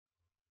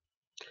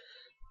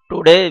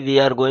Today we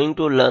are going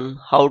to learn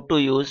how to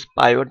use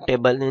pivot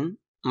table in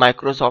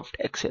Microsoft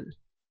Excel.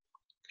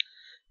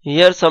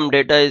 Here some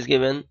data is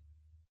given.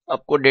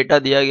 आपको data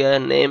दिया गया है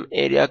name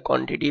area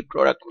quantity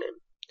product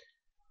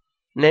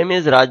name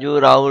is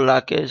Raju, Rahul,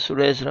 Rakesh,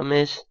 Suresh,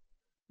 Ramesh.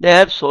 They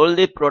have sold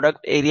the product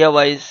area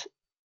wise.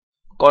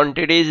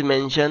 Quantity is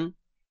mentioned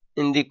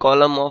in the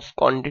column of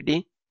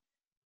quantity.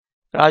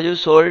 Raju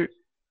sold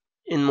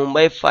in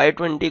Mumbai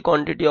 520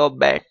 quantity of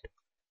bat.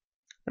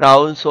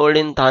 Rahul sold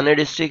in Thane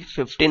district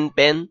 15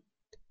 pen.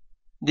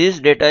 This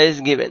data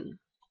is given.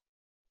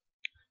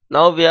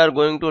 Now we are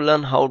going to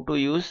learn how to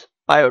use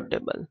pivot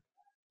table.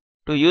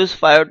 To use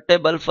pivot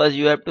table, first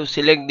you have to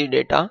select the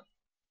data.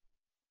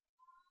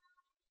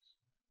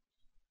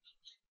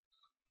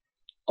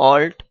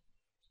 Alt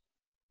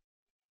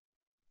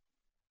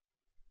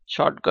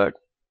shortcut.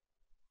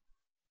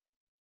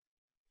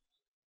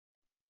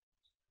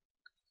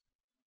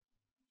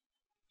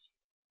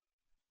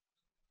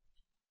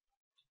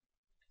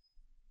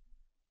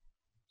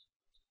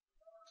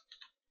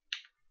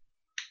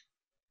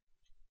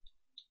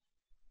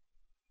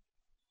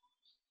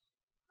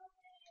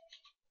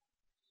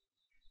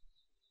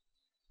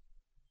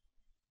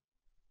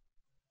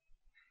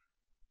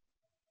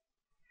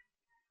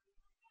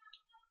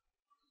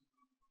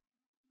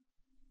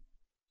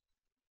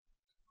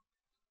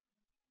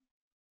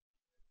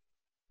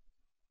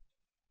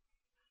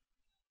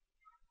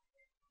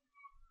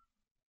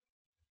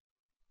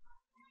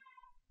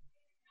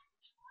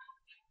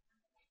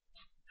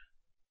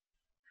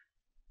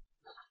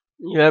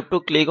 You have to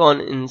click on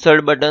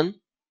insert button,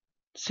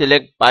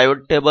 select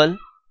pivot table.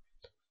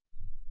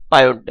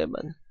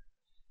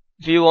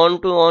 If you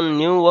want to on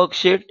new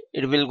worksheet,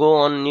 it will go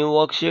on new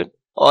worksheet,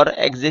 or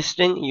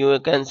existing you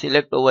can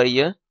select over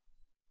here.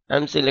 I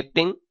am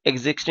selecting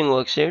existing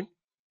worksheet.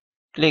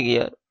 Click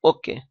here.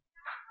 OK.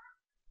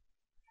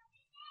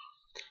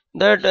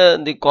 That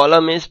the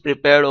column is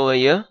prepared over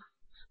here.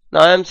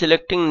 Now I am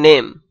selecting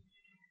name.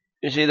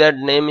 You see that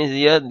name is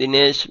here: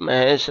 Dinesh,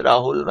 Mahesh,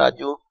 Rahul,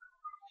 Raju.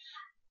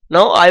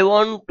 Now I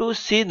want to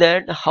see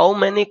that how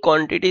many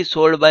quantities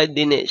sold by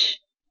Dinesh.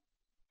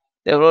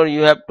 Therefore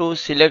you have to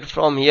select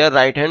from here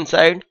right hand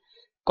side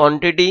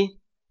quantity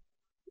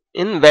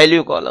in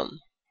value column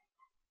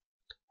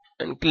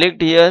and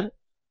click here,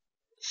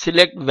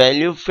 select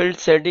value field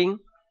setting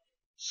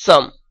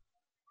sum.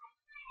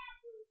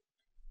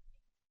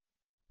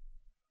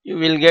 You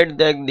will get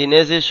that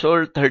Dinesh is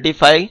sold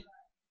 35,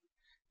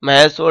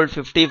 Mahesh sold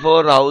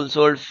 54, Rahul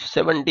sold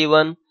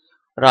 71,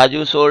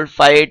 Raju sold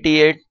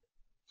 588,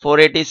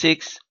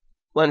 486,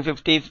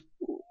 150,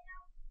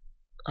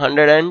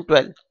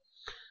 112.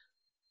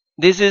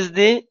 This is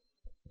the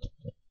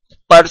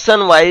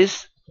person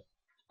wise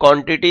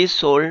quantity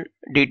sold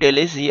detail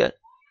is here.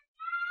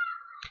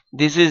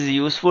 This is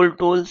useful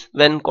tools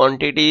when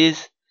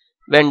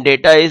when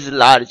data is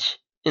large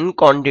in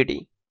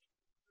quantity.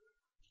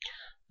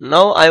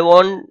 Now I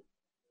want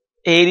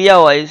area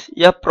wise,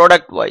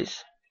 product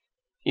wise.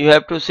 You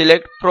have to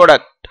select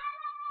product.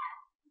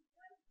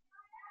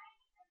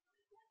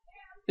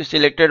 You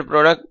selected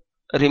product,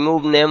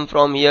 remove name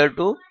from here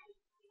to.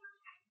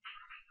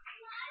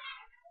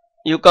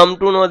 You come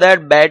to know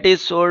that bat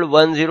is sold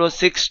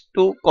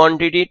 1062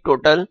 quantity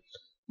total,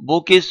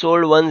 book is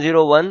sold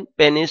 101,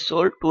 pen is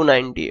sold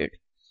 298.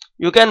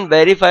 You can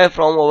verify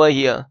from over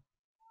here.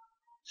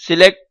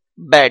 Select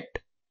bat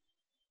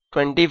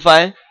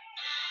 25,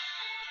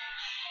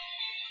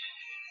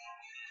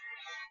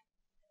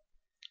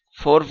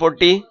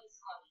 440,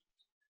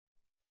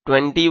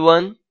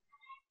 21,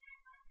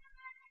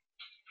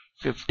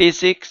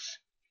 56,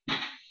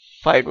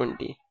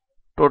 520.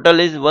 Total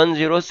is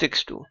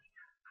 1062.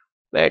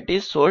 Bat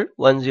is sold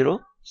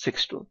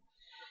 1062.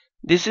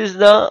 This is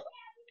the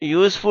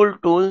useful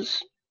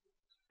tools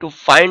to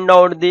find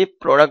out the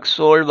product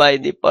sold by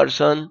the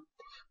person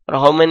or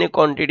how many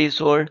quantities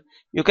sold.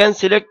 You can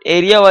select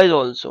area wise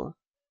also.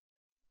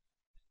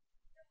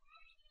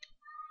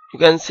 You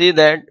can see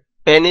that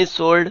pen is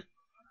sold,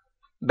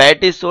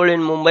 bat is sold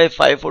in Mumbai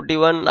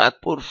 541,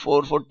 Nagpur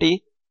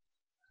 440,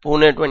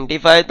 Pune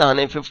 25,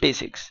 Thane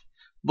 56.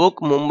 Book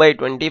Mumbai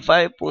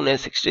 25, Pune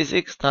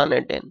 66,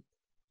 Thane 10.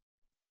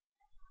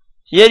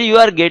 Here you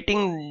are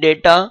getting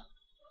data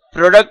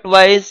product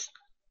wise,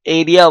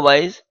 area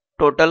wise,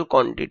 total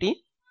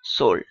quantity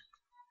sold.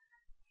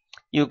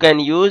 You can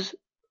use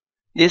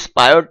this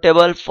pivot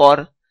table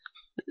for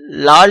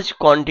large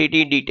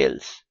quantity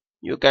details.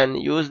 You can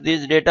use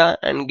this data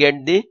and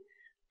get the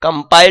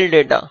compiled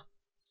data.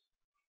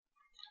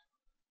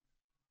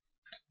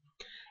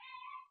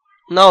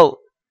 Now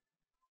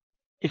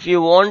if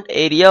you want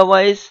area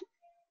wise,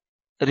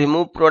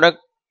 remove product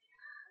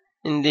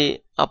in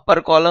the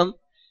upper column.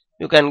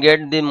 You can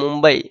get the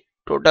Mumbai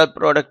total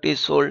product is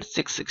sold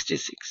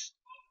 666.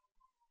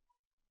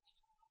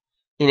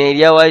 In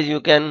area wise you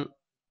can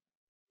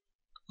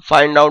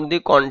find out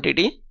the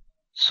quantity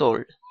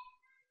sold.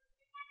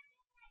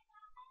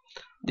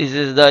 This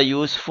is the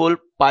useful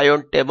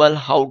pivot table,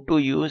 how to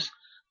use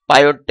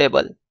pivot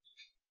table.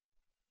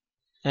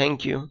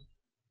 Thank you.